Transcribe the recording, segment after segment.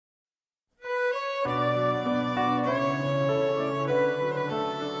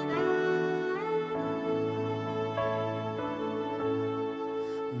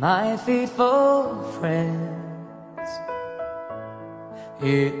my faithful friends.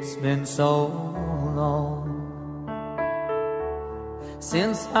 It's been so long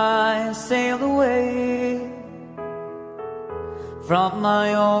since I sailed away from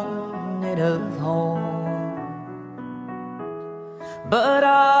my own native home, but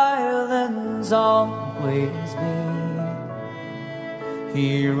Ireland's always been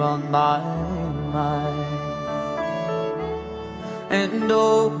here on my mind. And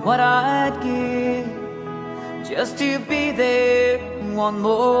oh, what I'd give just to be there one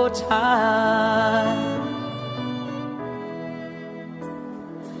more time.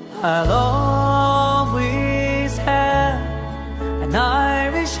 I'll always have an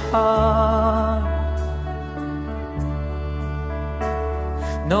Irish heart,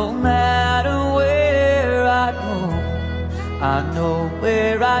 no matter where I go. I know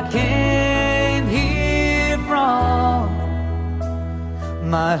where I came here from,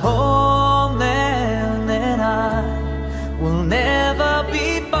 my homeland, and I will never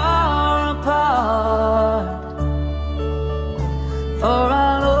be far apart, for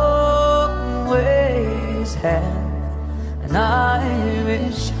I'll always have an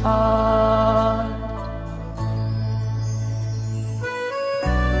Irish heart.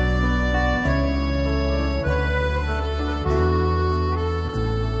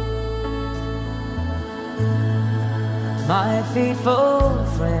 My faithful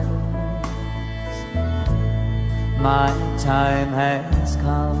friends, my time has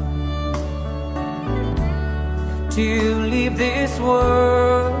come to leave this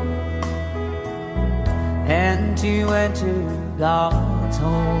world and to enter God's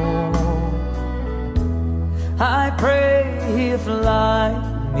home. I pray He'll fly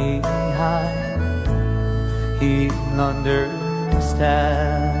me high, He'll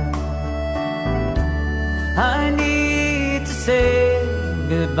understand. I need to say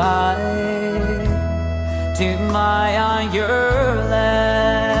goodbye to my Ireland.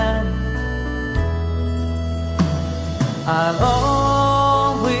 I'll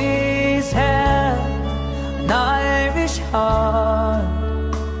always have an Irish heart,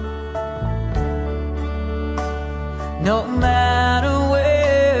 no matter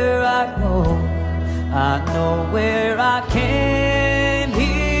where I go. I know where I came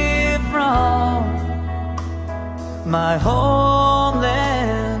here from, my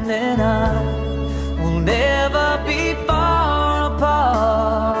homeland, and I will never be far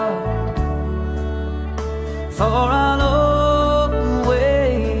apart, for I'll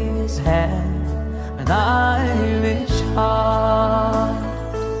always have an Irish heart.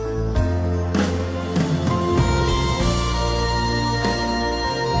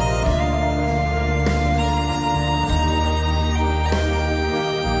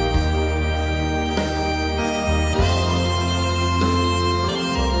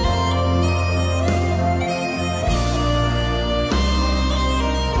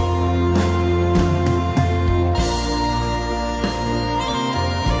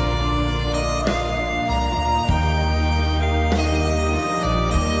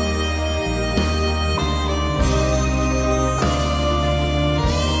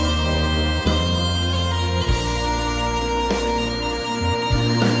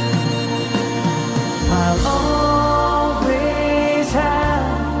 I'll always have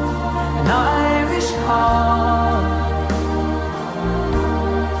an Irish heart,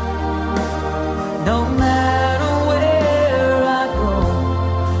 no matter